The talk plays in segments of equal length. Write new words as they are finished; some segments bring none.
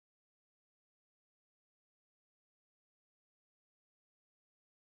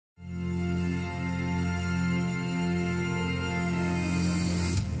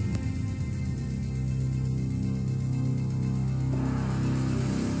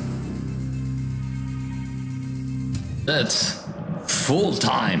It's full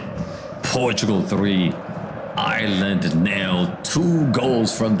time. Portugal 3, Ireland 0. 2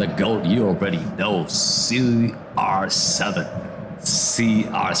 goals from the GOAT. You already know. CR7.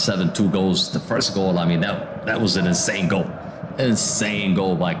 CR7, 2 goals. The first goal, I mean, that was an insane goal. Insane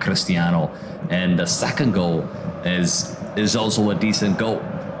goal by Cristiano. And the second goal is also a decent goal.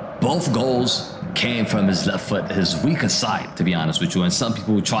 Both goals came from his left foot, his weaker side, to be honest with you. And some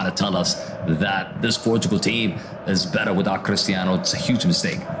people try to tell us that this Portugal team is better without Cristiano. It's a huge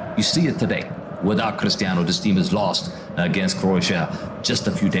mistake. You see it today. Without Cristiano, this team is lost against Croatia just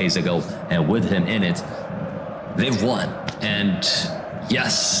a few days ago. And with him in it, they've won. And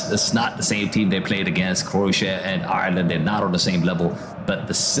yes, it's not the same team they played against. Croatia and Ireland, they're not on the same level. But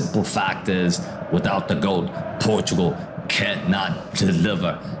the simple fact is, without the GOAT, Portugal cannot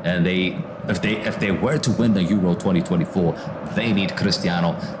deliver. And if they were to win the Euro 2024, they need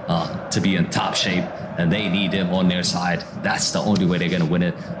Cristiano to be in top shape, and they need him on their side. That's the only way they're going to win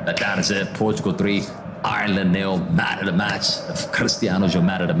it. But that is it. Portugal 3, Ireland 0. Man of the match. If Cristiano's your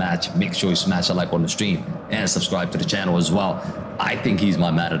man of the match, make sure you smash a like on the stream and subscribe to the channel as well. I think he's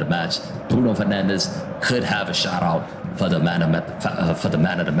my man of the match. Bruno Fernandes could have a shout out for the man of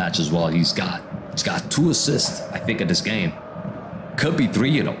the match as well. He's got 2 assists, I think, in this game. Could be 3,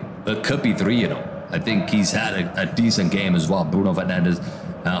 you know. It could be 3, you know. I think he's had a decent game as well. Bruno Fernandes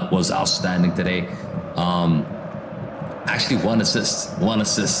was outstanding today. Actually, 1 assist. 1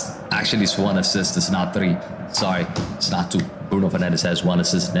 assist. Actually, it's 1 assist. It's not 3. Sorry, it's not 2. Bruno Fernandes has 1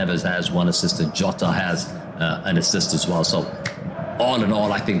 assist. Neves has 1 assist. And Jota has an assist as well. So, all in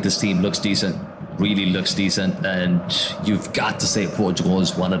all, I think this team looks decent. Really looks decent. And you've got to say Portugal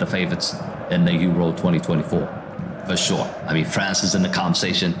is one of the favorites in the Euro 2024. For sure. I mean, France is in the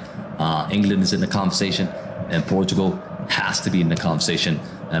conversation. England is in the conversation. And Portugal has to be in the conversation.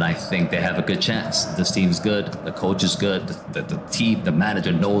 And I think they have a good chance. This team is good. The coach is good. The team, the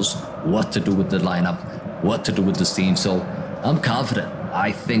manager knows what to do with the lineup, what to do with this team. So I'm confident.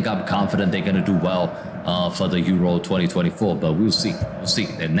 I think I'm confident they're going to do well for the Euro 2024. But we'll see. We'll see.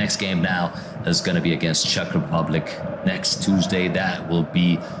 Their next game now is going to be against Czech Republic next Tuesday. That will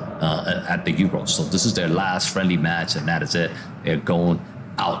be at the Euro. So this is their last friendly match, and that is it. They're going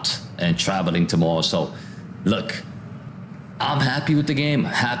out and traveling tomorrow. So look, I'm happy with the game,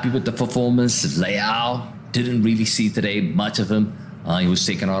 happy with the performance. Leao, didn't really see today much of him. He was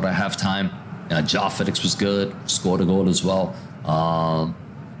taken out at halftime. Joao Felix was good, scored a goal as well.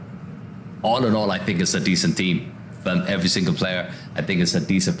 All in all, I think it's a decent team from every single player. I think it's a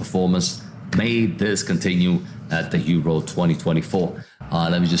decent performance. May this continue at the Euro 2024.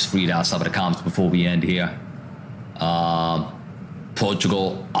 Let me just read out some of the comments before we end here.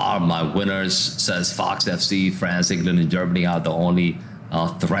 Portugal are my winners, says Fox FC. France, England, and Germany are the only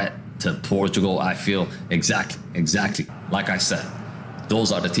threat to Portugal. I feel exactly. Like I said,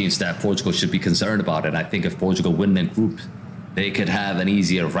 those are the teams that Portugal should be concerned about. And I think if Portugal win their group, they could have an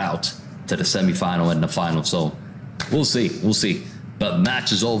easier route to the semi-final and the final. So we'll see. We'll see. But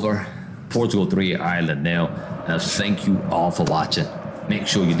match is over. Portugal 3, Ireland 0. Thank you all for watching. Make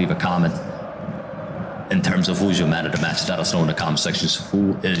sure you leave a comment in terms of who's your man of the match. Let us know in the comment sections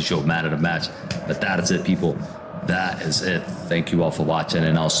who is your man of the match. But that is it, people. That is it. Thank you all for watching,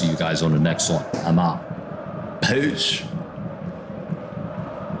 and I'll see you guys on the next one. I'm out. Peace.